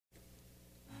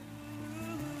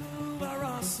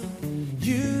awesome.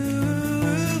 You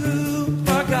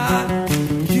are God.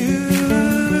 You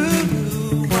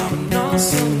are an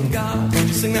awesome God. Would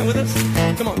you sing that with us?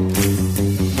 Come on.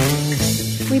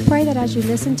 We pray that as you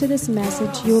listen to this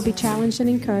message, you will be challenged and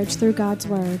encouraged through God's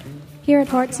Word. Here at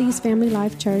Heartsease Family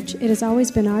Life Church, it has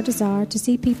always been our desire to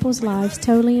see people's lives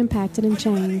totally impacted and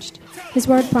changed. His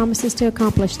Word promises to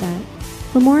accomplish that.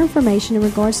 For more information in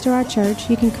regards to our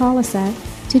church, you can call us at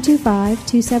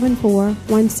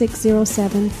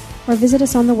 225-274-1607 or visit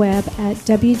us on the web at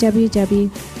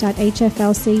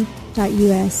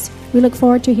www.hflc.us. We look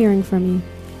forward to hearing from you.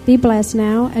 Be blessed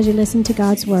now as you listen to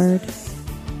God's Word.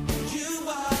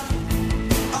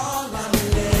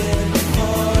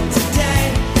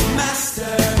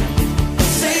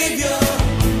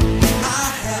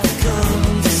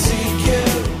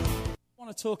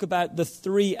 Talk about the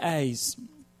 3 A's.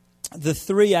 The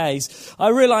 3 A's. I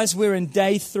realize we're in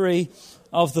day 3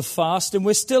 of the fast and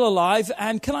we're still alive.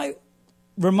 And can I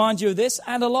remind you of this?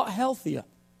 And a lot healthier.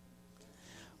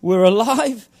 We're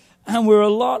alive and we're a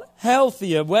lot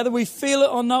healthier. Whether we feel it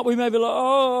or not, we may be like,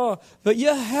 oh, but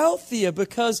you're healthier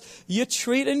because you're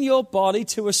treating your body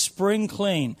to a spring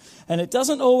clean. And it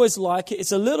doesn't always like it.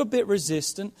 It's a little bit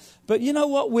resistant. But you know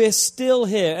what? We're still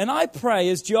here. And I pray,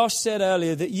 as Josh said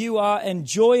earlier, that you are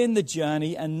enjoying the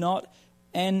journey and not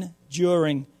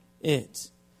enduring it.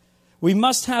 We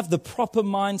must have the proper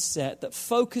mindset that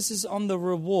focuses on the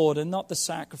reward and not the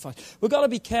sacrifice. We've got to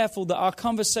be careful that our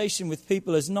conversation with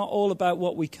people is not all about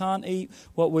what we can't eat,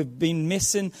 what we've been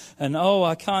missing, and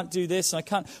I can't do this, I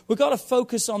can't. We've got to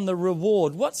focus on the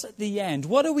reward. What's at the end?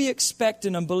 What are we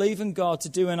expecting and believing God to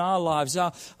do in our lives?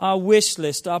 Our wish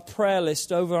list, our prayer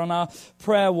list over on our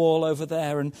prayer wall over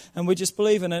there. And we're just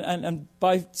believing. And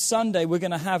by Sunday, we're going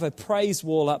to have a praise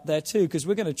wall up there too, because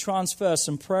we're going to transfer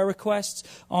some prayer requests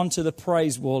onto the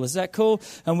praise wall. Is that cool?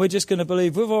 And we're just going to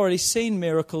believe. We've already seen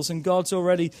miracles and God's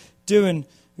already doing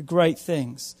great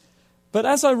things. But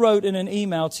as I wrote in an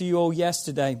email to you all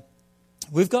yesterday,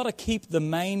 we've got to keep the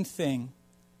main thing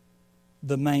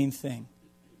the main thing.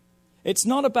 It's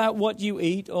not about what you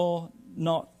eat or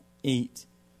not eat.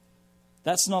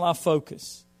 That's not our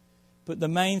focus. But the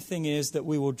main thing is that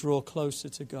we will draw closer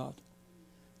to God.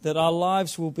 That our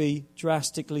lives will be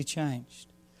drastically changed.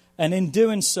 And in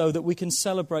doing so, that we can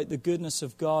celebrate the goodness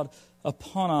of God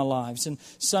upon our lives. And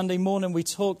Sunday morning, we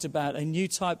talked about a new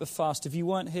type of fast. If you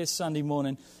weren't here Sunday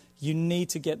morning, you need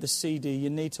to get the CD. You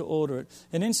need to order it.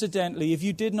 And incidentally, if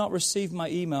you did not receive my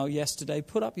email yesterday,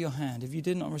 put up your hand. If you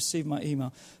did not receive my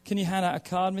email, can you hand out a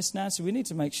card, Miss Nancy? We need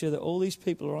to make sure that all these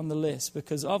people are on the list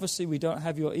because obviously we don't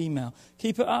have your email.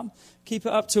 Keep it up. Keep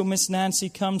it up till Miss Nancy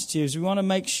comes to you. We want to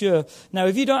make sure. Now,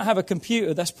 if you don't have a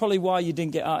computer, that's probably why you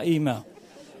didn't get our email.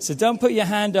 So don't put your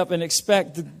hand up and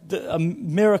expect the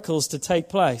miracles to take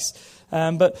place.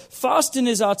 But fasting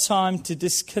is our time to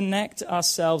disconnect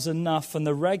ourselves enough from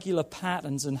the regular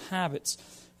patterns and habits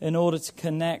in order to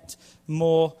connect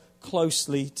more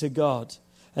closely to God.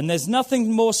 And there's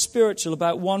nothing more spiritual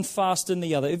about one fast than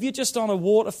the other. If you're just on a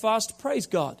water fast, praise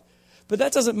God. But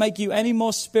that doesn't make you any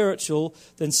more spiritual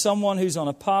than someone who's on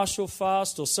a partial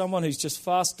fast or someone who's just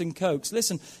fasting Cokes.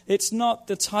 Listen, it's not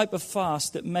the type of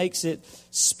fast that makes it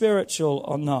spiritual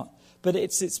or not, but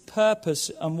it's its purpose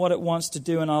and what it wants to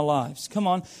do in our lives. Come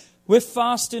on, we're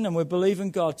fasting and we're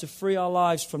believing God to free our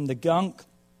lives from the gunk,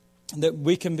 that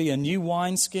we can be a new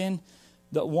wineskin,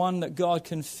 that one that God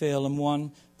can fill and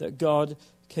one that God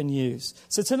can use.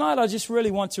 So tonight I just really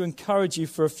want to encourage you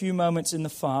for a few moments in the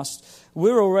fast.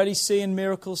 We're already seeing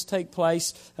miracles take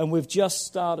place and we've just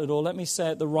started, or let me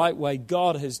say it the right way,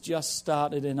 God has just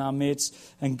started in our midst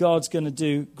and God's going to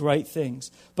do great things.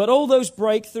 But all those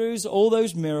breakthroughs, all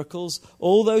those miracles,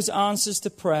 all those answers to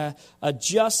prayer are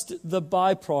just the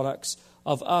byproducts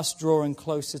of us drawing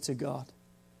closer to God.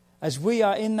 As we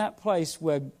are in that place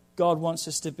where God wants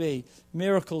us to be,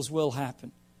 miracles will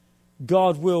happen.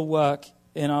 God will work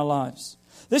in our lives.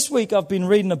 This week I've been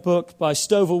reading a book by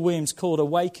Stovall Williams called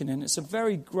Awakening. It's a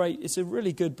really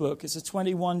good book. It's a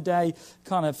 21-day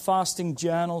kind of fasting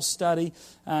journal study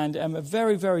and a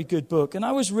very, very good book. And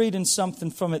I was reading something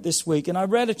from it this week and I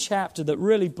read a chapter that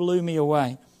really blew me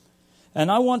away. And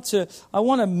I want to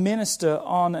minister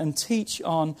on and teach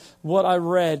on what I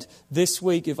read this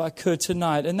week if I could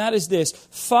tonight. And that is this: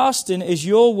 fasting is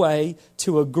your way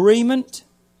to agreement,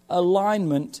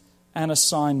 alignment, and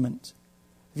assignment.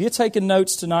 If you're taking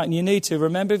notes tonight, and you need to,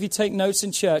 remember if you take notes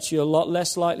in church, you're a lot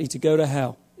less likely to go to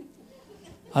hell.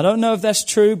 I don't know if that's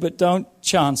true, but don't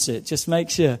chance it. Just make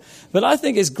sure. But I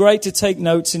think it's great to take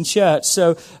notes in church.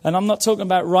 And I'm not talking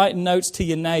about writing notes to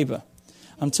your neighbor.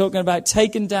 I'm talking about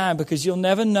taken down, because you'll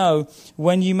never know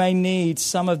when you may need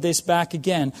some of this back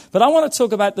again. But I want to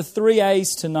talk about the 3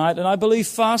 A's tonight, and I believe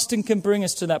fasting can bring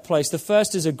us to that place. The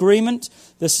first is agreement,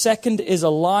 the second is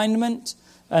alignment,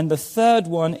 and the third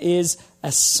one is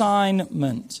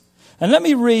assignment. And let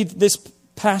me read this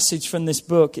passage from this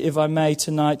book, if I may,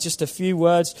 tonight. Just a few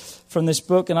words from this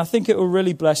book, and I think it will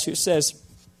really bless you. It says,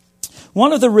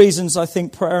 one of the reasons I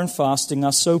think prayer and fasting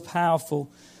are so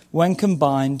powerful when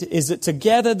combined is that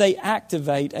together they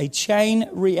activate a chain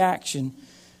reaction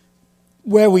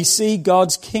where we see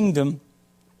God's kingdom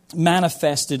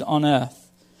manifested on earth.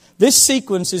 This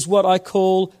sequence is what I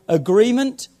call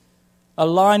agreement,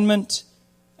 alignment,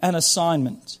 and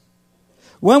assignment.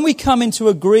 When we come into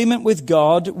agreement with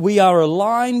God, we are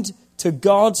aligned to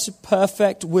God's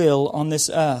perfect will on this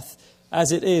earth,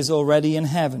 as it is already in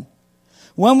heaven.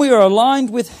 When we are aligned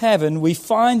with heaven, we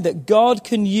find that God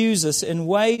can use us in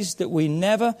ways that we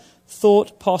never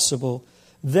thought possible.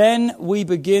 Then we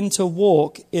begin to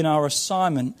walk in our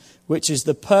assignment, which is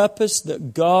the purpose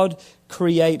that God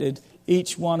created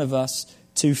each one of us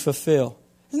to fulfill.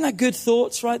 Isn't that good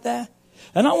thoughts right there?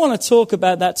 And I want to talk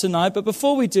about that tonight. But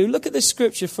before we do, look at this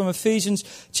scripture from Ephesians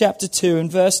chapter 2 and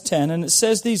verse 10. And it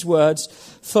says these words,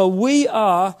 "For we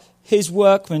are his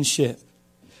workmanship,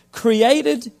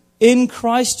 created in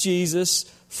Christ Jesus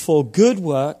for good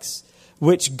works,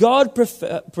 which God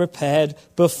prepared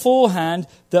beforehand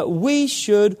that we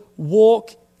should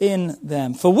walk in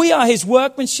them." For we are his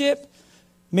workmanship,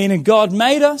 meaning God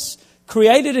made us,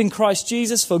 created in Christ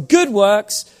Jesus for good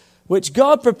works, which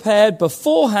God prepared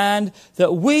beforehand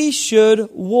that we should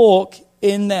walk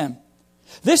in them.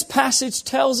 This passage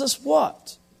tells us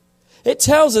what? It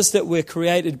tells us that we're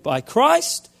created by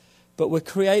Christ, but we're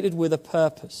created with a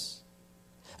purpose.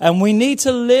 And we need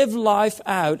to live life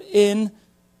out in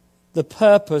the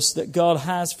purpose that God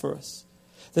has for us.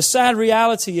 The sad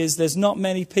reality is there's not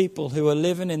many people who are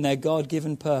living in their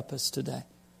God-given purpose today.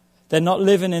 They're not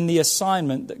living in the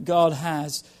assignment that God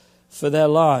has for their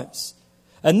lives.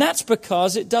 And that's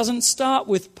because it doesn't start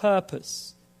with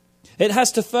purpose. It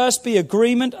has to first be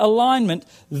agreement, alignment,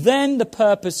 then the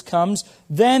purpose comes,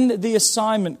 then the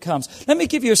assignment comes. Let me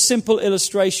give you a simple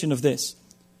illustration of this.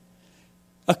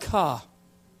 A car.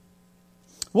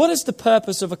 What is the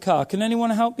purpose of a car? Can anyone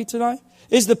help me tonight?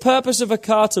 Is the purpose of a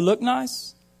car to look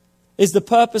nice? Is the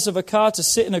purpose of a car to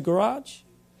sit in a garage?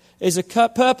 Is the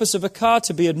purpose of a car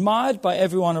to be admired by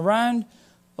everyone around?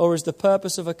 Or is the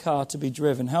purpose of a car to be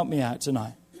driven? Help me out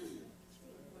tonight.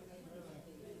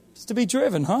 It's to be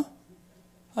driven, huh?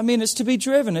 I mean, it's to be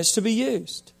driven. It's to be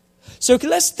used. So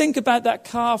let's think about that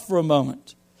car for a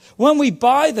moment. When we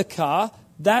buy the car,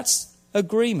 that's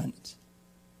agreement.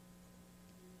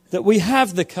 That we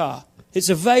have the car. It's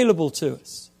available to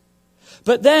us.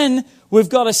 But then we've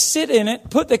got to sit in it,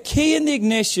 put the key in the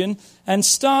ignition and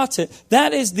start it.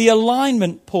 That is the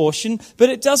alignment portion, but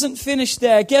it doesn't finish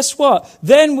there. Guess what?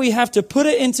 Then we have to put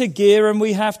it into gear and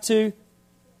we have to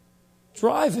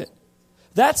drive it.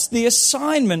 That's the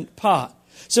assignment part.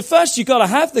 So first you've got to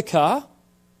have the car,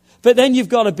 but then you've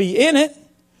got to be in it.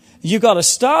 You've got to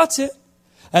start it.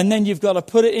 And then you've got to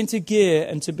put it into gear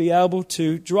and to be able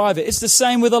to drive it. It's the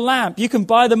same with a lamp. You can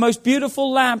buy the most beautiful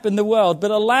lamp in the world,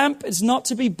 but a lamp is not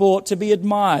to be bought to be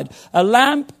admired. A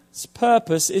lamp's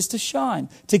purpose is to shine,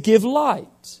 to give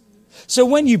light. So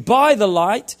when you buy the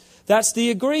light, that's the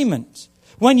agreement.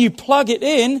 When you plug it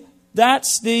in,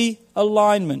 that's the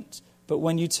alignment. But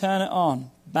when you turn it on,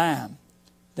 bam,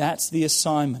 that's the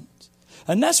assignment.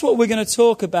 And that's what we're going to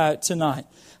talk about tonight.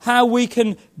 How we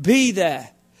can be there.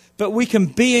 But we can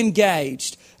be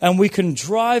engaged and we can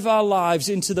drive our lives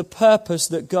into the purpose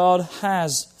that God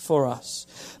has for us.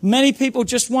 Many people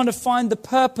just want to find the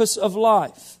purpose of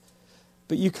life.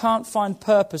 But you can't find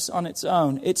purpose on its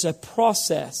own. It's a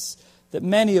process that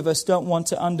many of us don't want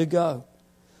to undergo.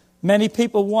 Many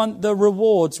people want the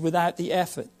rewards without the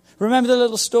effort. Remember the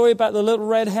little story about the little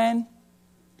red hen?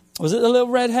 Was it the little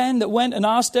red hen that went and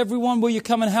asked everyone, "Will you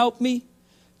come and help me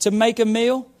to make a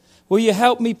meal? Will you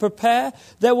help me prepare?"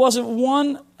 There wasn't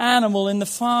one animal in the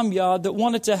farmyard that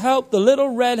wanted to help the little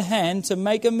red hen to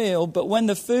make a meal. But when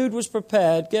the food was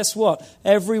prepared, guess what?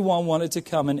 Everyone wanted to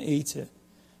come and eat it.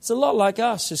 It's a lot like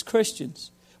us as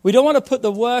Christians. We don't want to put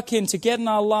the work in to get in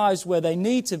our lives where they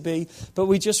need to be, but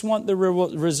we just want the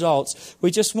results. We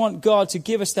just want God to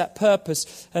give us that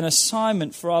purpose and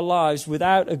assignment for our lives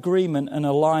without agreement and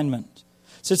alignment.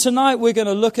 So tonight we're going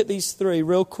to look at these three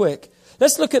real quick.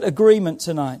 Let's look at agreement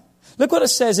tonight. Look what it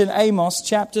says in Amos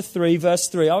chapter 3, verse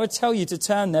 3. I would tell you to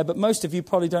turn there, but most of you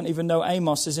probably don't even know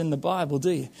Amos is in the Bible,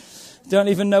 do you? Don't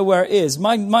even know where it is.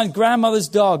 My grandmother's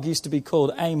dog used to be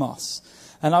called Amos.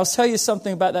 And I'll tell you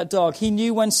something about that dog. He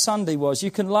knew when Sunday was. You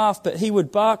can laugh, but he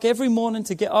would bark every morning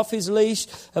to get off his leash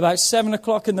about 7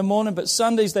 o'clock in the morning. But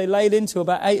Sundays they laid into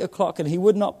about 8 o'clock and he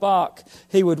would not bark.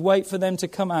 He would wait for them to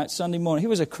come out Sunday morning. He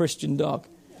was a Christian dog.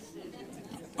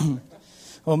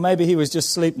 Or maybe he was just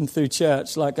sleeping through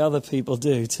church like other people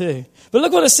do too. But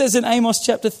look what it says in Amos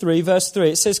chapter 3, verse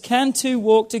 3. It says, can two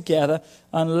walk together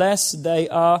unless they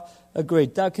are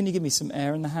agreed? Doug, can you give me some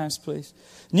air in the house, please?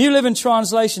 New Living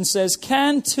Translation says,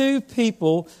 can two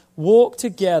people walk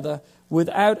together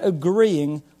without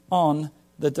agreeing on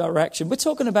the direction? We're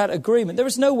talking about agreement. There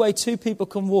is no way two people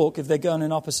can walk if they're going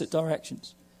in opposite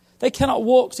directions. They cannot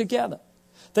walk together.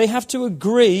 They have to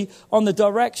agree on the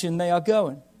direction they are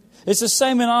going. It's the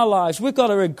same in our lives. We've got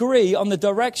to agree on the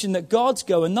direction that God's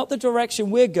going, not the direction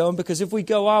we're going, because if we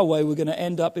go our way, we're going to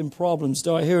end up in problems.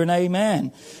 Do I hear an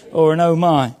amen or an oh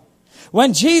my?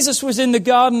 When Jesus was in the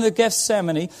Garden of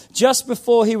Gethsemane, just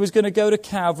before he was going to go to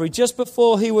Calvary, just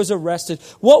before he was arrested,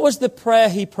 what was the prayer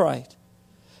he prayed?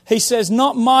 He says,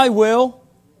 not my will,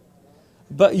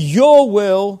 but your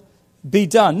will be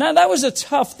done. Now, that was a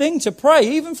tough thing to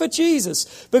pray, even for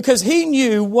Jesus, because he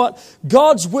knew what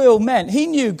God's will meant. He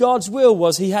knew God's will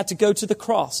was he had to go to the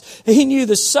cross. He knew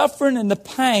the suffering and the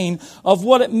pain of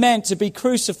what it meant to be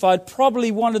crucified, probably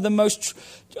one of the most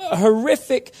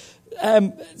horrific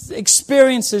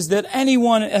experiences that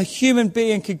anyone, a human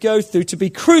being, could go through, to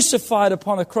be crucified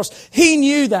upon a cross. He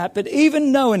knew that, but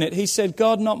even knowing it, he said,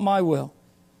 God, not my will,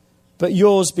 but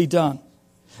yours be done.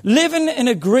 Living in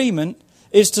agreement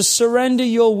is to surrender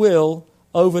your will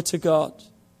over to God.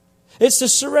 It's to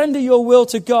surrender your will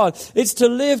to God. It's to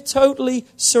live totally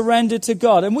surrendered to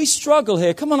God. And we struggle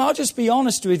here. Come on, I'll just be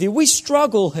honest with you. We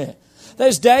struggle here.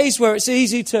 There's days where it's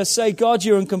easy to say, God,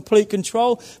 you're in complete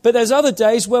control. But there's other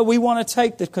days where we want to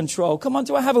take the control. Come on,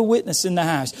 do I have a witness in the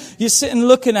house? You're sitting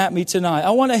looking at me tonight.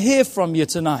 I want to hear from you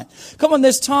tonight. Come on,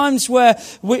 there's times where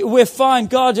we're fine.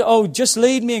 God, just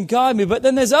lead me and guide me. But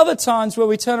then there's other times where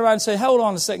we turn around and say, hold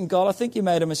on a second, God, I think you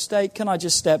made a mistake. Can I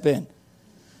just step in?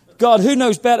 God, who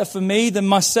knows better for me than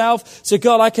myself? So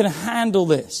God, I can handle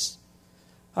this.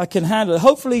 I can handle it.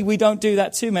 Hopefully we don't do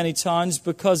that too many times,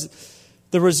 because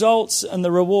the results and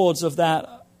the rewards of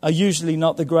that are usually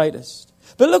not the greatest.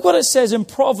 But look what it says in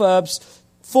Proverbs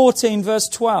 14, verse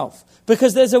 12.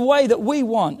 Because there's a way that we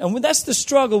want, and that's the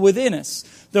struggle within us.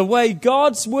 The way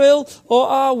God's will or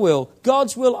our will.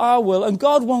 God's will, our will. And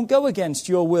God won't go against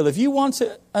your will. If you want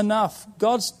it enough,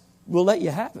 God will let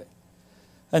you have it.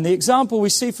 And the example we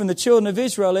see from the children of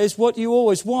Israel is what you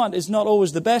always want is not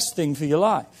always the best thing for your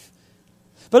life.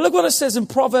 But look what it says in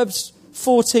Proverbs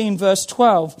 14 verse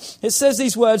 12. It says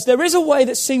these words, there is a way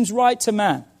that seems right to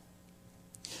man,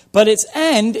 but its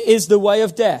end is the way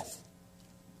of death.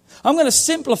 I'm going to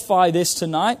simplify this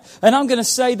tonight, and I'm going to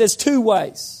say there's two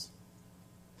ways.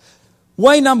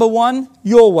 Way number one,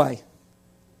 your way.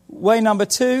 Way number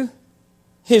two,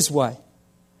 his way.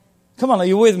 Come on, are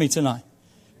you with me tonight?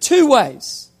 Two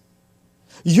ways.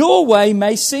 Your way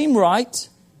may seem right.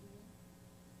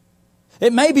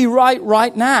 It may be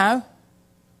right now,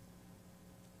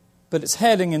 but it's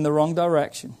heading in the wrong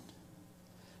direction.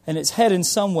 And it's heading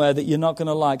somewhere that you're not going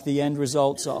to like the end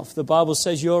results of. The Bible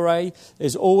says your way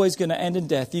is always going to end in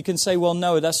death. You can say, well,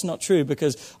 no, that's not true,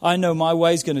 because I know my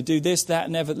way is going to do this, that,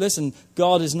 and ever. Listen,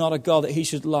 God is not a God that he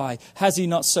should lie. Has he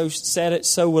not so said it,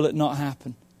 so will it not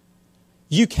happen.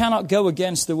 You cannot go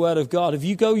against the word of God. If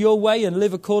you go your way and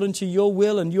live according to your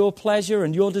will and your pleasure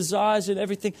and your desires and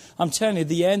everything, I'm telling you,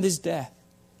 the end is death.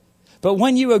 But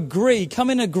when you agree, come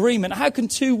in agreement. How can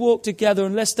two walk together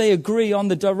unless they agree on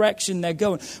the direction they're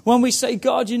going? When we say,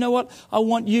 God, you know what? I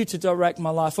want you to direct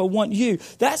my life. I want you.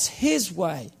 That's his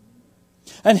way.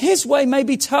 And his way may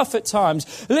be tough at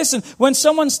times. Listen, when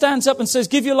someone stands up and says,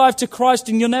 give your life to Christ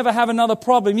and you'll never have another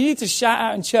problem, you need to shout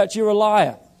out in church, you're a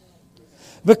liar.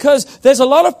 Because there's a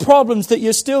lot of problems that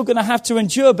you're still going to have to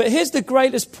endure. But here's the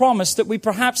greatest promise that we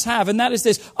perhaps have, and that is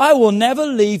this: I will never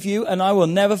leave you and I will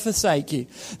never forsake you.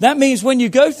 That means when you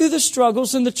go through the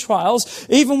struggles and the trials,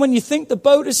 even when you think the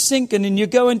boat is sinking and you're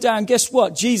going down, guess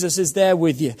what? Jesus is there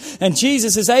with you. And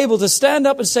Jesus is able to stand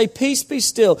up and say, peace, be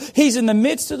still. He's in the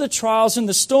midst of the trials and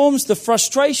the storms, the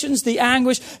frustrations, the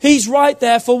anguish. He's right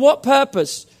there. For what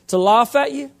purpose? To laugh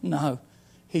at you? No.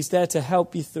 He's there to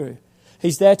help you through.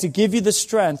 He's there to give you the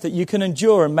strength that you can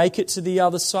endure and make it to the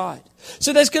other side.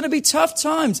 So there's going to be tough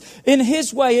times. In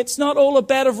his way, it's not all a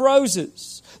bed of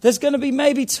roses. There's going to be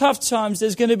maybe tough times.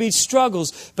 There's going to be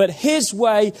struggles. But his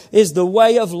way is the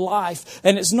way of life.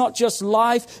 And it's not just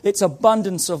life, it's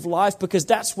abundance of life, because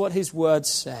that's what his word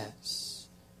says.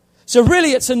 So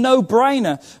really, it's a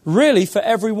no-brainer, really, for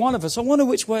every one of us. I wonder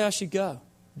which way I should go.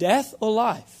 Death or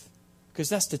life? Because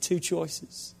that's the two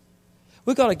choices.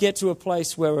 We've got to get to a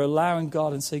place where we're allowing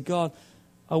God and say, God,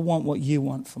 I want what you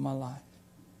want for my life.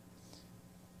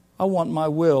 I want my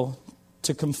will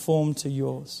to conform to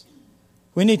yours.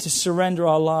 We need to surrender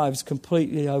our lives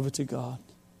completely over to God,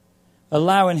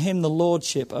 allowing him the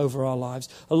lordship over our lives.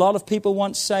 A lot of people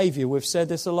want Savior. We've said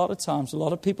this a lot of times. A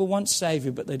lot of people want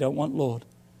Savior, but they don't want Lord.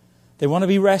 They want to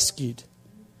be rescued.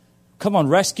 Come on,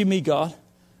 rescue me, God.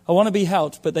 I want to be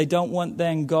helped, but they don't want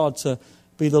then God to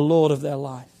be the Lord of their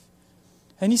life.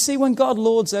 And you see, when God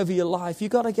lords over your life,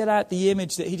 you've got to get out the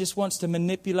image that he just wants to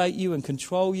manipulate you and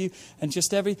control you and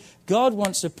just everything. God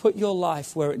wants to put your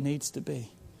life where it needs to be.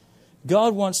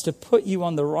 God wants to put you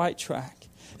on the right track.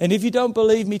 And if you don't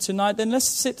believe me tonight, then let's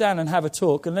sit down and have a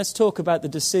talk. And let's talk about the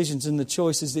decisions and the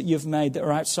choices that you've made that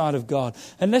are outside of God.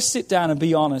 And let's sit down and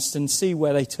be honest and see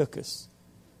where they took us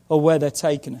or where they're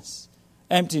taking us.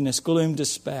 Emptiness, gloom,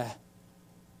 despair,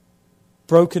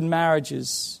 broken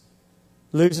marriages,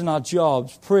 losing our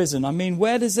jobs, prison. I mean,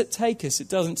 where does it take us? It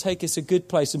doesn't take us a good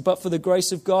place. And but for the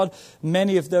grace of God,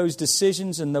 many of those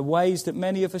decisions and the ways that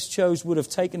many of us chose would have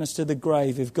taken us to the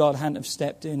grave if God hadn't have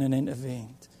stepped in and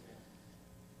intervened.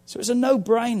 So it's a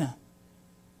no-brainer.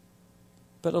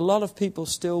 But a lot of people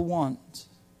still want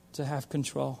to have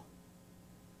control.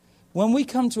 When we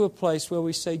come to a place where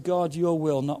we say, God, your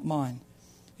will, not mine,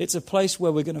 it's a place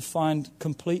where we're going to find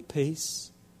complete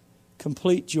peace,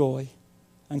 complete joy,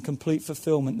 and complete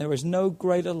fulfillment. There is no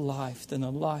greater life than a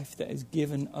life that is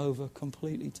given over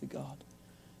completely to God.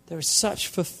 There is such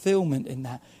fulfillment in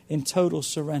that, in total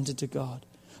surrender to God.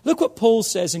 Look what Paul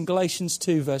says in Galatians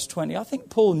 2, verse 20. I think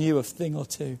Paul knew a thing or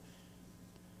two.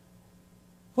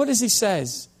 What does he say?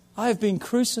 I have been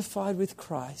crucified with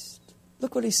Christ.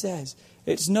 Look what he says.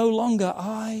 It's no longer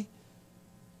I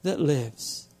that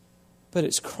lives, but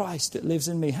it's Christ that lives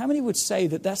in me. How many would say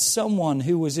that that's someone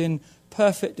who was in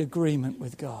perfect agreement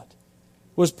with God?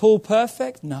 Was Paul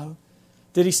perfect? No.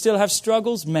 Did he still have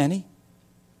struggles? Many.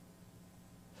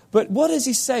 But what does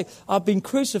he say? I've been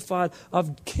crucified.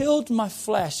 I've killed my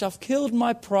flesh. I've killed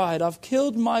my pride. I've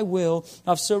killed my will.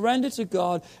 I've surrendered to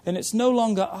God. And it's no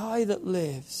longer I that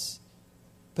lives,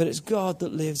 but it's God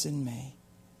that lives in me.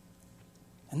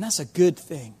 And that's a good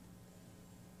thing.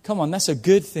 Come on, that's a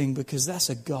good thing because that's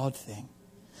a God thing.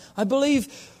 I believe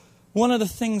one of the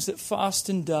things that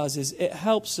fasting does is it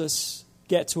helps us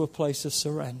get to a place of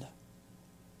surrender.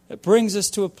 It brings us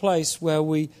to a place where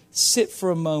we sit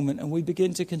for a moment and we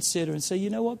begin to consider and say, you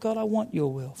know what, God, I want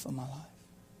your will for my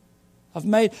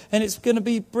life. And it's going to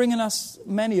be bringing us,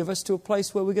 many of us, to a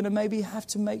place where we're going to maybe have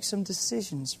to make some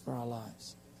decisions for our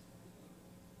lives.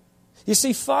 You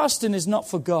see, fasting is not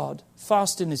for God.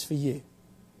 Fasting is for you.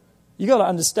 You've got to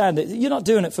understand it. You're not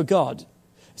doing it for God.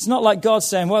 It's not like God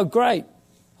saying, well, great,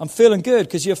 I'm feeling good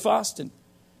because you're fasting.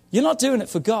 You're not doing it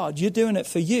for God. You're doing it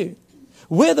for you.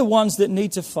 We're the ones that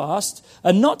need to fast,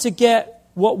 and not to get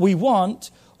what we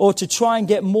want or to try and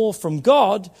get more from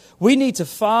God. We need to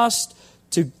fast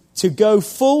to go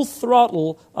full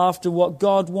throttle after what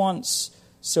God wants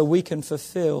so we can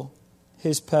fulfill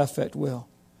his perfect will.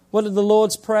 What did the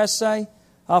Lord's Prayer say?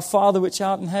 Our Father which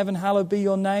art in heaven, hallowed be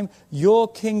your name.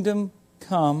 Your kingdom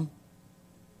come.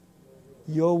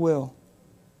 Your will,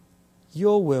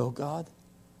 God,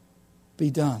 be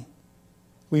done.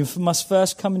 We must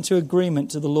first come into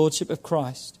agreement to the Lordship of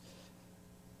Christ,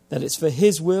 that it's for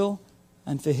his will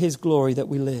and for his glory that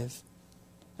we live.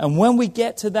 And when we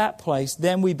get to that place,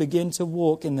 then we begin to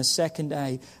walk in the second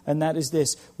A, and that is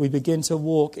this. We begin to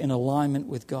walk in alignment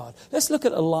with God. Let's look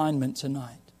at alignment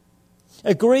tonight.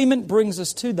 Agreement brings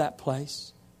us to that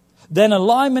place. Then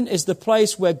alignment is the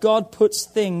place where God puts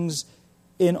things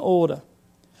in order,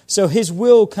 so his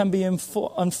will can be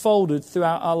unfolded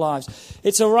throughout our lives.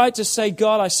 It's all right to say,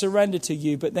 God, I surrender to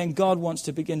you, but then God wants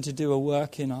to begin to do a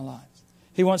work in our lives.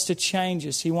 He wants to change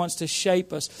us. He wants to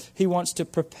shape us. He wants to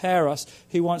prepare us.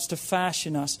 He wants to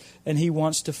fashion us, and he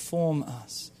wants to form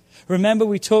us. Remember,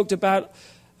 we talked about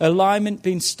alignment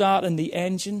being starting the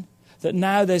engine, that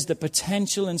now there's the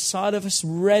potential inside of us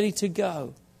ready to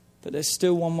go, but there's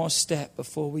still one more step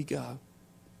before we go.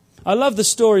 I love the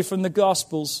story from the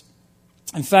Gospels.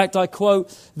 In fact, I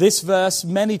quote this verse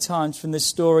many times from this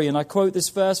story, and I quote this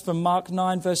verse from Mark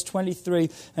 9, verse 23,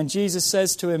 and Jesus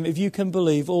says to him, if you can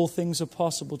believe, all things are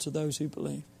possible to those who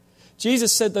believe.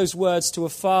 Jesus said those words to a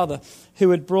father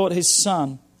who had brought his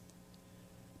son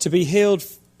to be healed.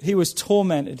 He was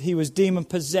tormented. He was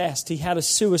demon-possessed. He had a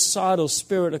suicidal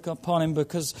spirit upon him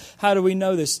because, how do we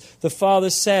know this? The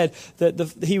father said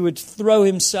that he would throw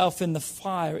himself in the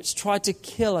fire. It's tried to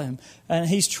kill him, and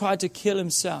he's tried to kill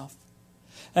himself.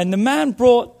 And the man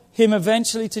brought him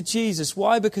eventually to Jesus.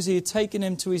 Why? Because he had taken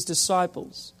him to his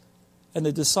disciples. and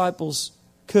the disciples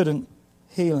couldn't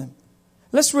heal him.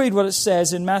 Let's read what it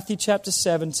says in Matthew chapter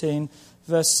 17,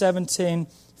 verse 17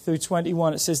 through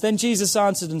 21. It says, "Then Jesus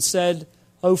answered and said,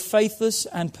 O faithless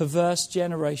and perverse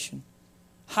generation,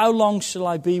 how long shall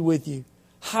I be with you?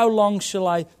 How long shall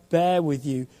I bear with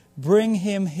you? Bring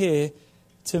him here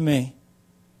to me."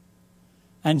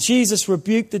 And Jesus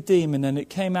rebuked the demon, and it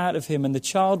came out of him, and the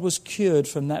child was cured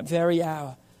from that very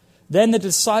hour. Then the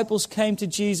disciples came to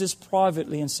Jesus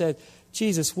privately and said,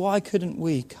 "Jesus, why couldn't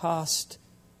we cast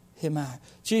him out?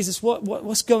 Jesus,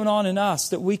 what's going on in us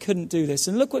that we couldn't do this?"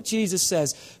 And look what Jesus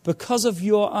says, "Because of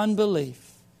your unbelief.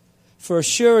 For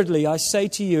assuredly, I say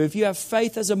to you, if you have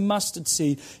faith as a mustard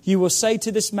seed, you will say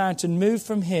to this mountain, move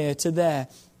from here to there,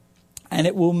 and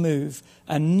it will move,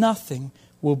 and nothing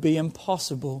will be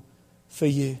impossible for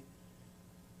you."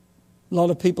 A lot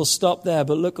of people stop there,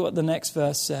 but look at what the next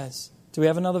verse says. Do we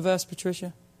have another verse,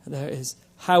 Patricia? There it is.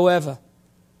 "However,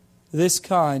 this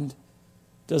kind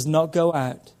does not go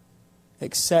out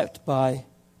except by,"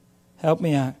 help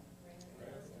me out.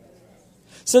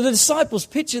 So the disciples,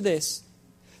 picture this.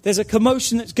 There's a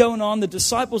commotion that's going on. The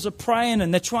disciples are praying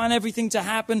and they're trying everything to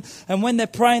happen. And when they're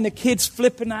praying, the kid's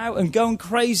flipping out and going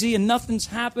crazy and nothing's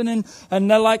happening.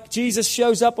 And they're like, Jesus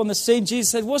shows up on the scene.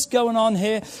 Jesus said, "What's going on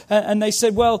here?" And they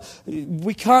said, "Well,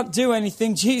 we can't do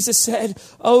anything." Jesus said,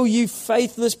 "Oh, you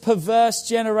faithless, perverse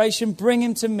generation, bring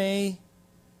him to me."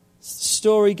 The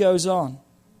story goes on.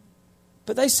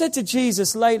 But they said to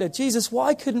Jesus later, "Jesus,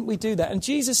 why couldn't we do that?" And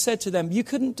Jesus said to them, "You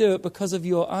couldn't do it because of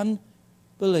your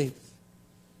unbelief."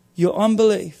 Your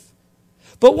unbelief.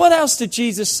 But what else did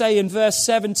Jesus say in verse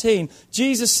 17?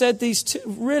 Jesus said these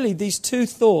two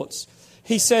thoughts.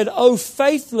 He said, "Oh,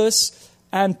 faithless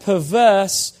and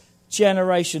perverse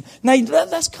generation." Now,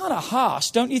 that's kind of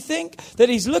harsh, don't you think? That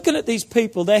he's looking at these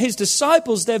people. They're his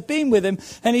disciples. They've been with him.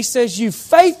 And he says, "You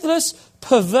faithless,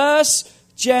 perverse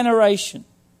generation."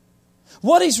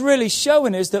 What he's really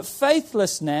showing is that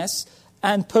faithlessness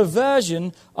and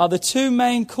perversion are the two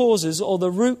main causes, or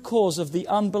the root cause of the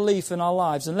unbelief in our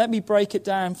lives. And let me break it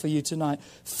down for you tonight.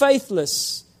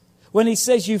 Faithless. When he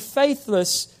says, "You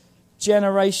faithless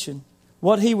generation,"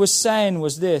 what he was saying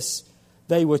was this: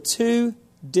 they were too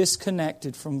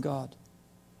disconnected from God.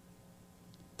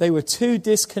 They were too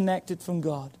disconnected from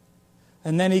God.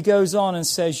 And then he goes on and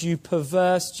says, "You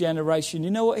perverse generation." You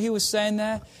know what he was saying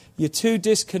there? You're too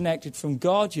disconnected from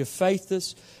God. You're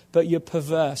faithless, but you're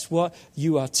perverse. What?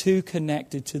 You are too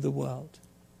connected to the world.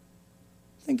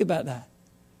 Think about that.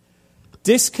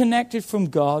 Disconnected from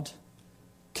God,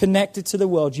 connected to the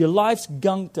world. Your life's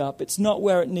gunked up. It's not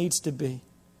where it needs to be.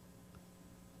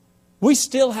 We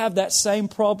still have that same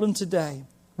problem today.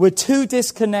 We're too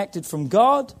disconnected from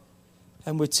God,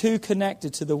 and we're too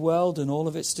connected to the world and all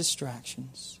of its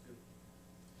distractions.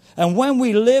 And when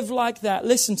we live like that,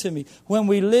 listen to me, when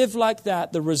we live like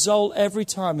that, the result every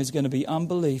time is going to be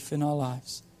unbelief in our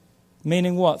lives.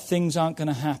 Meaning what? Things aren't going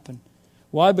to happen.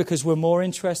 Why? Because we're more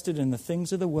interested in the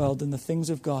things of the world than the things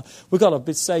of God. We've got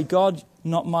to say, "God,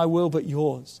 not my will, but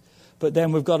yours." But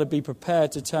then we've got to be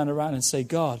prepared to turn around and say,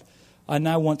 "God, I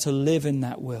now want to live in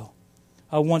that will.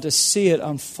 I want to see it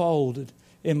unfolded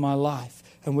in my life."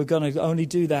 And we're going to only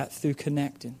do that through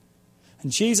connecting.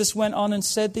 And Jesus went on and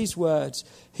said these words.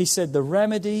 He said the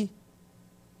remedy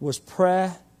was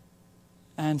prayer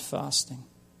and fasting.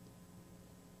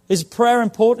 Is prayer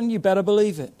important? You better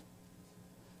believe it.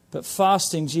 But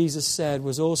fasting, Jesus said,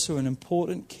 was also an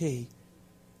important key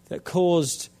that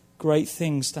caused great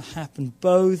things to happen,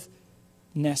 both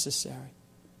necessary.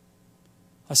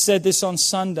 I said this on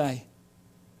Sunday.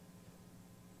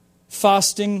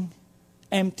 Fasting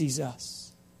empties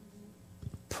us.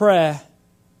 Prayer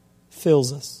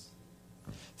fills us.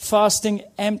 Fasting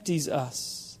empties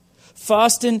us.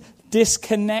 Fasting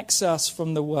disconnects us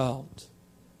from the world,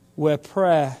 where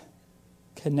prayer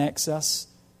connects us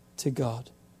to God.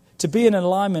 To be in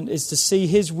alignment is to see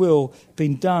His will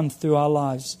being done through our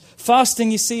lives.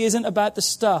 Fasting, you see, isn't about the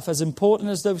stuff, as important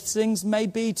as those things may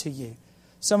be to you.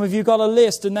 Some of you got a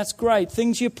list, and that's great.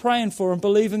 Things you're praying for and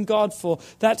believing God for,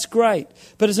 that's great.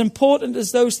 But as important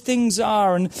as those things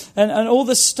are and all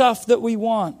the stuff that we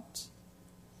want,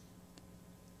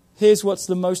 here's what's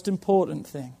the most important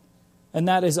thing. And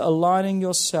that is aligning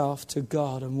yourself to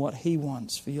God and what He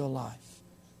wants for your life.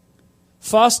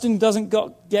 Fasting doesn't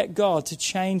get God to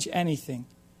change anything.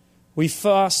 We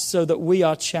fast so that we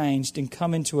are changed and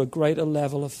come into a greater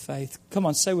level of faith. Come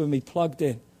on, say with me, plugged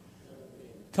in.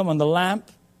 Come on, the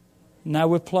lamp, now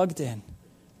we're plugged in.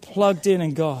 Plugged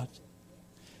in God.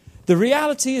 The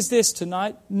reality is this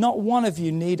tonight, not one of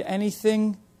you need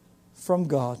anything from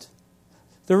God.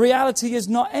 The reality is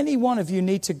not any one of you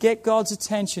need to get God's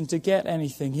attention to get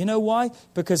anything. You know why?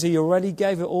 Because He already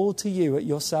gave it all to you at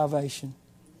your salvation.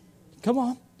 Come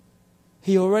on.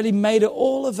 He already made it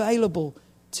all available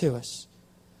to us.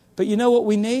 But you know what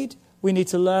we need? We need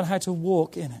to learn how to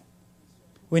walk in it.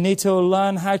 We need to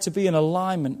learn how to be in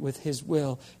alignment with His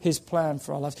will, His plan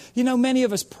for our lives. You know, many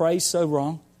of us pray so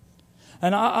wrong.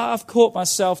 And I've caught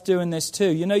myself doing this too.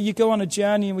 You know, you go on a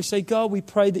journey and we say, God, we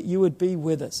pray that you would be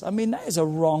with us. I mean, that is a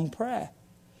wrong prayer.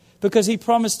 Because He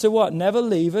promised to what? Never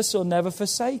leave us or never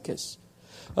forsake us.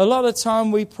 A lot of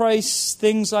time we pray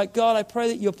things like, God, I pray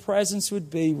that your presence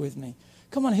would be with me.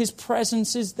 Come on, His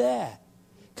presence is there.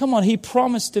 Come on, He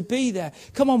promised to be there.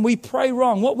 Come on, we pray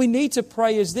wrong. What we need to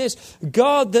pray is this: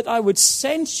 God, that I would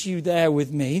sense you there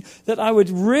with me, that I would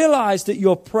realize that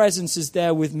your presence is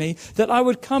there with me, that I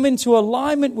would come into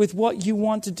alignment with what you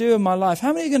want to do in my life.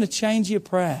 How many are going to change your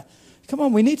prayer? Come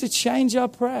on, we need to change our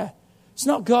prayer. It's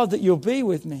not God that you'll be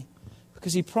with me,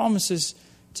 because He promises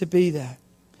to be there.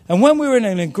 And when we're in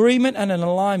an agreement and an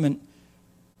alignment,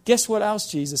 guess what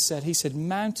else Jesus said? He said,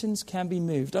 mountains can be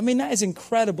moved. I mean, that is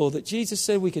incredible that Jesus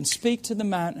said we can speak to the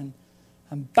mountain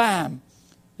and bam,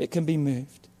 it can be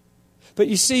moved. But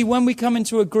you see, when we come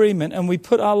into agreement and we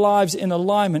put our lives in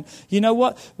alignment, you know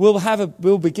what?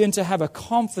 We'll begin to have a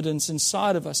confidence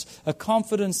inside of us, a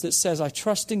confidence that says, I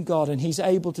trust in God and He's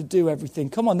able to do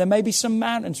everything. Come on, there may be some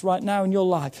mountains right now in your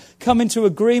life. Come into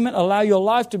agreement, allow your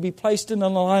life to be placed in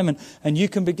alignment, and you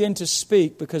can begin to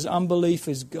speak because unbelief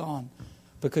is gone.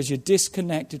 Because you're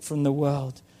disconnected from the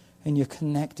world and you're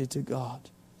connected to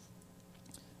God.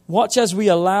 Watch as we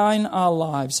align our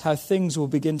lives, how things will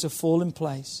begin to fall in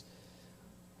place.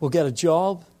 We'll get a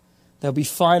job. There'll be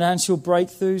financial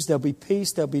breakthroughs. There'll be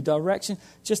peace. There'll be direction.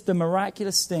 Just the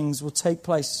miraculous things will take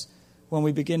place when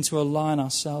we begin to align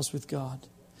ourselves with God.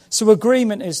 So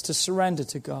agreement is to surrender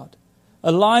to God.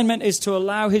 Alignment is to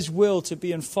allow His will to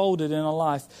be unfolded in our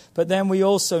life. But then we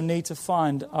also need to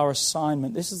find our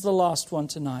assignment. This is the last one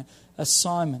tonight.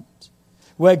 Assignment.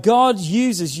 Where God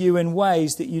uses you in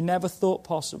ways that you never thought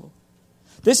possible.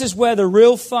 This is where the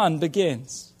real fun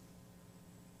begins.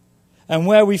 And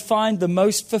where we find the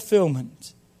most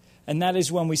fulfillment. And that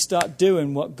is when we start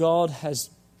doing what God has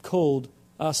called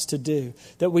us to do.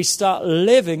 That we start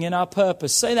living in our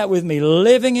purpose. Say that with me.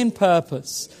 Living in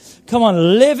purpose. Come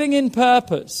on, living in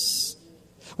purpose.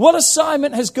 What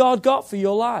assignment has God got for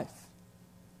your life?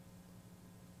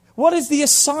 What is the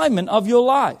assignment of your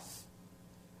life?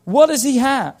 What does He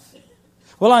have?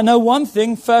 Well, I know one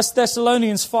thing. 1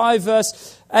 5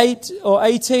 verse 8 or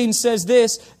 18 says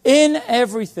this: in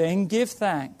everything give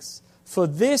thanks, for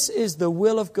this is the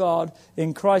will of God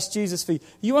in Christ Jesus for you.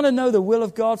 You want to know the will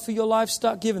of God for your life?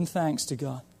 Start giving thanks to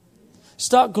God.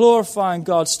 Start glorifying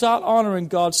God. Start honoring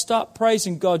God. Start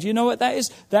praising God. You know what that is?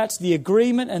 That's the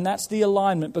agreement and that's the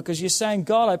alignment. Because you're saying,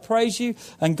 God, I praise you.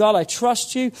 And God, I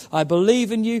trust you. I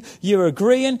believe in you. You're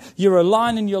agreeing. You're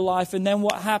aligning your life. And then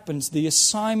what happens? The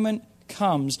assignment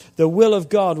comes. The will of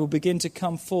God will begin to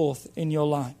come forth in your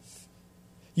life.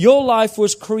 Your life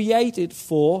was created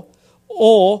for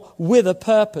or with a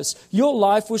purpose. Your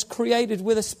life was created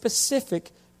with a specific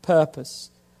purpose.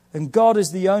 And God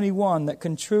is the only one that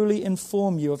can truly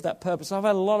inform you of that purpose. I've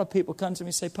had a lot of people come to me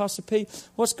and say, Pastor Pete,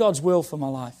 what's God's will for my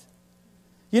life?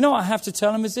 You know what I have to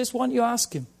tell them is this: why don't you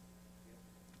ask Him?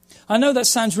 I know that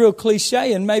sounds real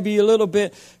cliche and maybe a little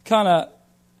bit kind of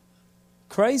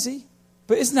crazy,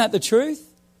 but isn't that the truth?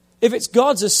 If it's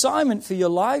God's assignment for your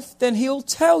life, then He'll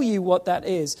tell you what that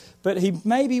is. But He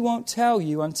maybe won't tell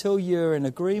you until you're in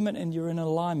agreement and you're in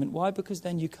alignment. Why? Because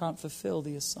then you can't fulfill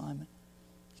the assignment.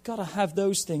 You've got to have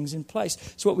those things in place.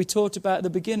 It's what we talked about at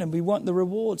the beginning. We want the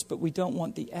rewards, but we don't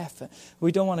want the effort.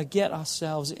 We don't want to get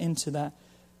ourselves into that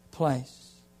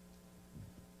place.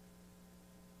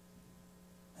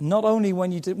 And not only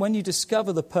when you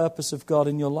discover the purpose of God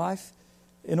in your life,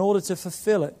 in order to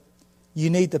fulfill it, you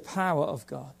need the power of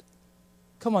God.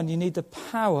 Come on, you need the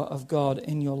power of God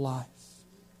in your life.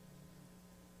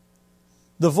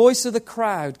 The voice of the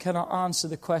crowd cannot answer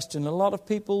the question. A lot of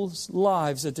people's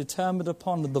lives are determined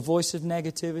upon the voice of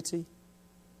negativity,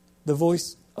 the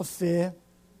voice of fear,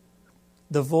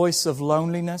 the voice of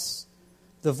loneliness,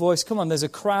 the voice. Come on, there's a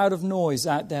crowd of noise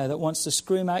out there that wants to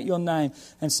scream out your name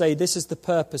and say, this is the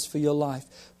purpose for your life.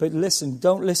 But listen,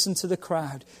 don't listen to the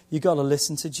crowd. You've got to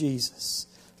listen to Jesus.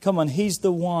 Come on, He's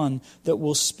the one that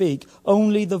will speak.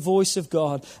 Only the voice of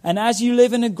God. And as you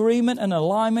live in agreement and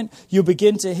alignment, you'll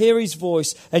begin to hear His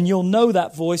voice. And you'll know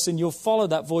that voice and you'll follow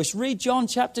that voice. Read John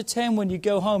chapter 10 when you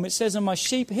go home. It says, and my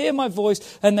sheep hear my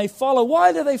voice and they follow.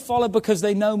 Why do they follow? Because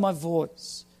they know my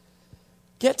voice.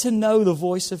 Get to know the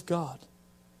voice of God.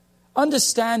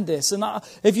 Understand this. And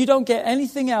if you don't get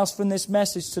anything else from this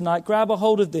message tonight, grab a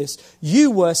hold of this.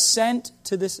 You were sent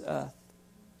to this earth.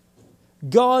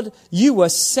 God, you were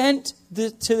sent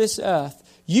to this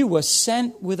earth. You were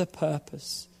sent with a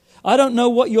purpose. I don't know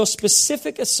what your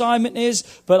specific assignment is,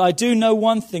 but I do know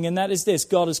one thing, and that is this.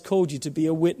 God has called you to be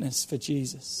a witness for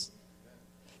Jesus.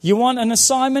 You want an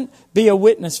assignment? Be a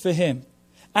witness for Him.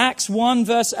 Acts 1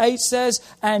 verse 8 says,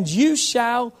 and you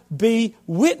shall be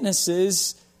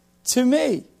witnesses to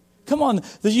me. Come on,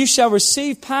 that you shall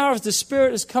receive power as the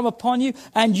Spirit has come upon you,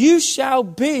 and you shall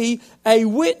be a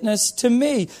witness to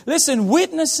me. Listen,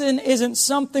 witnessing isn't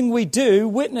something we do.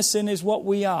 Witnessing is what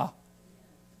we are.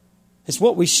 It's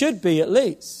what we should be, at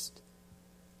least.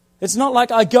 It's not like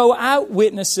I go out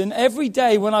witnessing. Every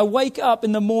day when I wake up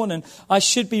in the morning, I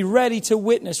should be ready to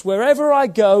witness. Wherever I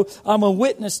go, I'm a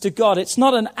witness to God. It's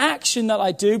not an action that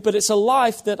I do, but it's a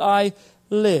life that I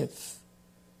live.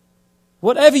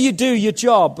 Whatever you do, your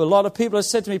job. A lot of people have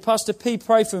said to me, Pastor P,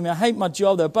 pray for me. I hate my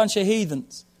job. They're a bunch of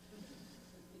heathens.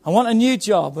 I want a new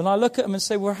job. And I look at them and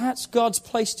say, well, perhaps God's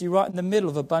placed you right in the middle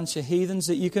of a bunch of heathens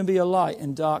that you can be a light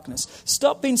in darkness.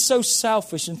 Stop being so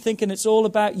selfish and thinking it's all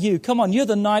about you. Come on, you're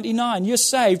the 99. You're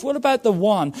saved. What about the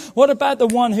one? What about the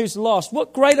one who's lost?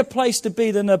 What greater place to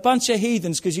be than a bunch of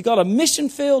heathens? Because you've got a mission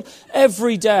field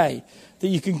every day that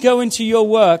you can go into your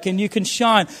work and you can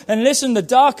shine. And listen, the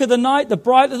darker the night, the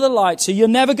brighter the light. So you're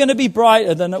never going to be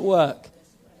brighter than at work.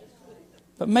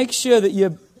 But make sure that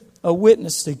you're a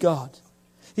witness to God.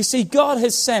 You see, God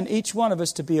has sent each one of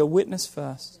us to be a witness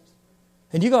first.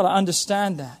 And you've got to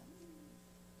understand that.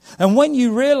 And when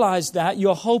you realize that,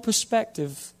 your whole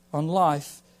perspective on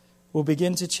life will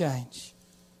begin to change.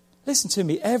 Listen to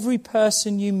me. Every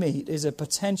person you meet is a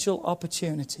potential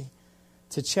opportunity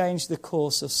to change the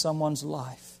course of someone's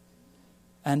life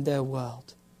and their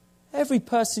world. Every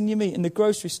person you meet in the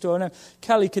grocery store, I know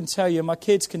Kelly can tell you, my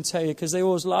kids can tell you, because they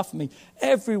always laugh at me.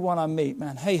 Everyone I meet,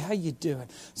 man, hey, how you doing?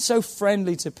 So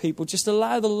friendly to people. Just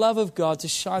allow the love of God to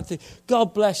shine through.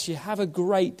 God bless you. Have a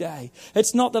great day.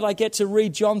 It's not that I get to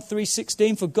read John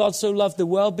 3:16, for God so loved the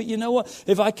world. But you know what?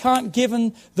 If I can't give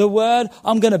them the word,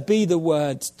 I'm going to be the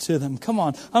word to them. Come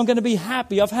on. I'm going to be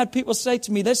happy. I've had people say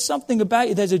to me, there's something about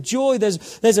you. There's a joy.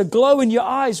 There's a glow in your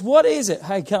eyes. What is it?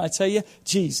 Hey, can I tell you?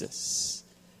 Jesus.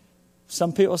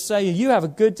 Some people say, you have a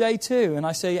good day too. And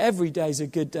I say, every day is a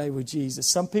good day with Jesus.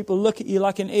 Some people look at you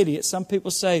like an idiot. Some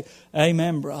people say,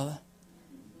 amen, brother.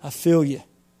 I feel you.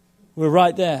 We're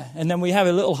right there. And then we have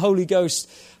a little Holy Ghost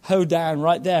hoedown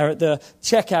right there at the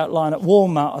checkout line at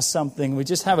Walmart or something. We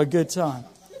just have a good time.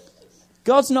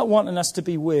 God's not wanting us to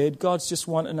be weird. God's just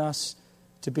wanting us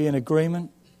to be in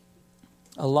agreement,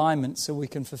 alignment, so we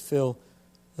can fulfill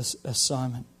this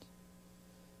assignment.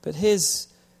 But here's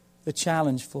the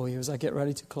challenge for you as I get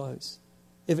ready to close.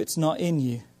 If it's not in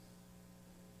you,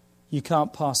 you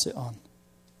can't pass it on.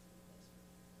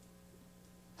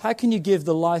 How can you give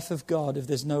the life of God if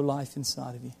there's no life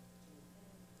inside of you?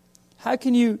 How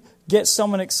can you get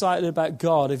someone excited about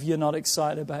God if you're not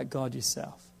excited about God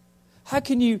yourself? How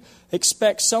can you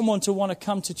expect someone to want to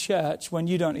come to church when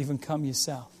you don't even come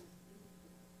yourself?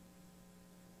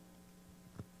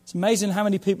 It's amazing how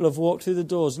many people have walked through the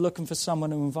doors looking for someone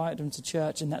who invited them to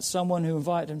church, and that someone who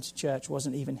invited them to church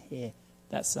wasn't even here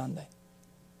that Sunday.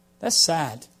 That's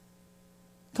sad.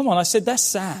 Come on, I said that's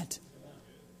sad.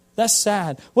 That's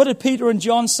sad. What did Peter and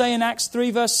John say in Acts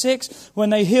 3 verse 6 when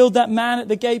they healed that man at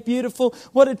the gate beautiful?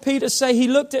 What did Peter say? He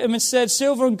looked at him and said,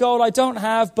 silver and gold I don't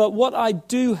have, but what I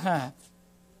do have.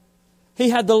 He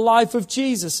had the life of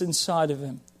Jesus inside of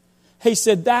him. He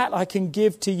said, that I can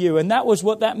give to you. And that was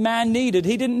what that man needed.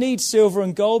 He didn't need silver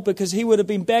and gold because he would have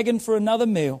been begging for another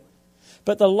meal.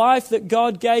 But the life that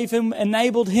God gave him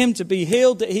enabled him to be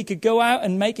healed, that he could go out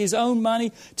and make his own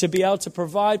money to be able to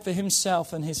provide for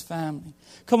himself and his family.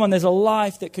 Come on, there's a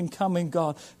life that can come in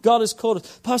God. God has called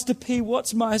us. Pastor P,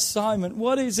 what's my assignment?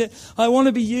 What is it? I want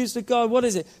to be used of God. What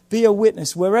is it? Be a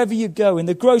witness wherever you go, in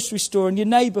the grocery store, in your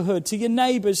neighborhood, to your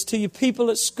neighbors, to your people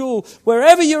at school.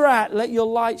 Wherever you're at, let your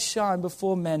light shine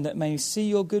before men that may see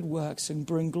your good works and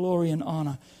bring glory and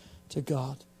honor to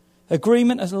God.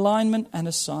 Agreement, alignment, and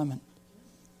assignment.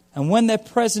 And when they're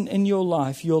present in your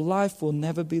life will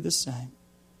never be the same.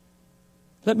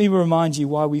 Let me remind you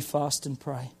why we fast and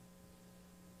pray.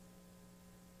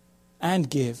 And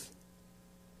give.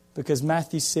 Because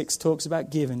Matthew 6 talks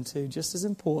about giving too, just as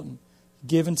important.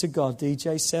 Giving to God.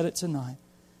 DJ said it tonight.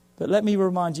 But let me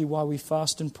remind you why we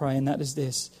fast and pray, and that is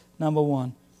this. Number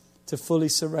one, to fully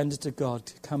surrender to God,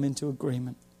 to come into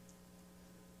agreement.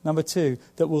 Number two,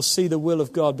 that we'll see the will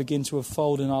of God begin to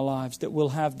unfold in our lives, that we'll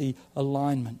have the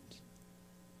alignment.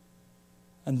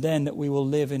 and then that we will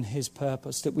live in His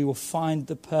purpose, that we will find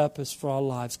the purpose for our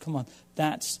lives. Come on,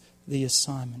 that's the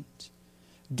assignment.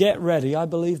 Get ready. I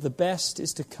believe the best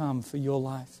is to come for your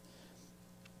life.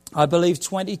 I believe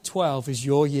 2012 is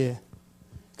your year.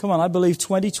 Come on, I believe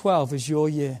 2012 is your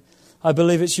year. I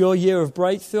believe it's your year of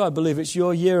breakthrough. I believe it's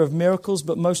your year of miracles.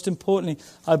 But most importantly,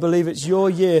 I believe it's your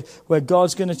year where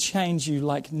God's going to change you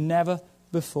like never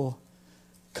before.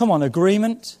 Come on,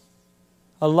 agreement,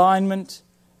 alignment,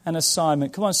 and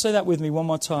assignment. Come on, say that with me one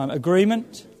more time.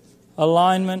 Agreement,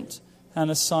 alignment, and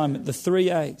assignment. The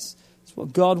 3 A's. It's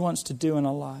what God wants to do in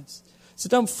our lives. So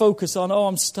don't focus on,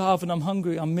 I'm starving, I'm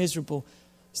hungry, I'm miserable.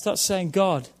 Start saying,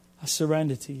 God, I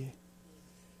surrender to you.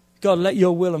 God, let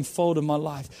your will unfold in my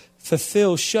life.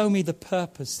 Fulfill, show me the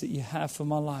purpose that you have for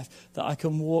my life, that I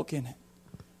can walk in it.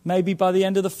 Maybe by the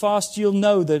end of the fast, you'll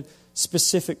know the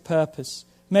specific purpose.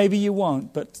 Maybe you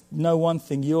won't, but know one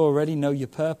thing, you already know your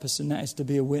purpose, and that is to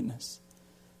be a witness.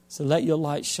 So let your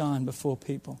light shine before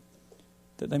people,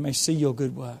 that they may see your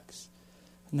good works,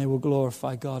 and they will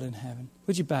glorify God in heaven.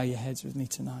 Would you bow your heads with me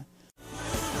tonight?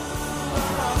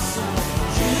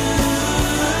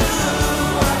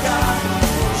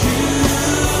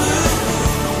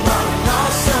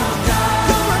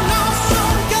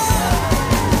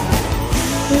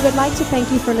 We would like to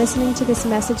thank you for listening to this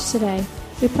message today.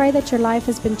 We pray that your life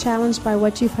has been challenged by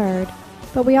what you've heard,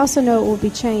 but we also know it will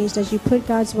be changed as you put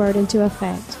God's Word into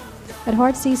effect. At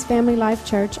Heartsease Family Life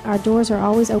Church, our doors are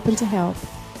always open to help.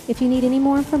 If you need any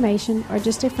more information or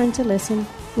just a friend to listen,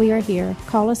 we are here.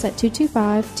 Call us at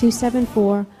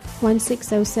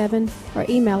 225-274-1607 or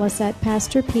email us at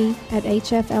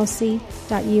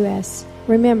pastorp@hflc.us.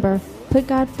 Remember, put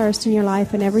God first in your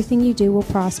life and everything you do will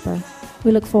prosper.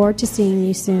 We look forward to seeing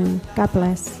you soon. God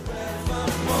bless.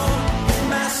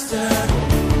 Master.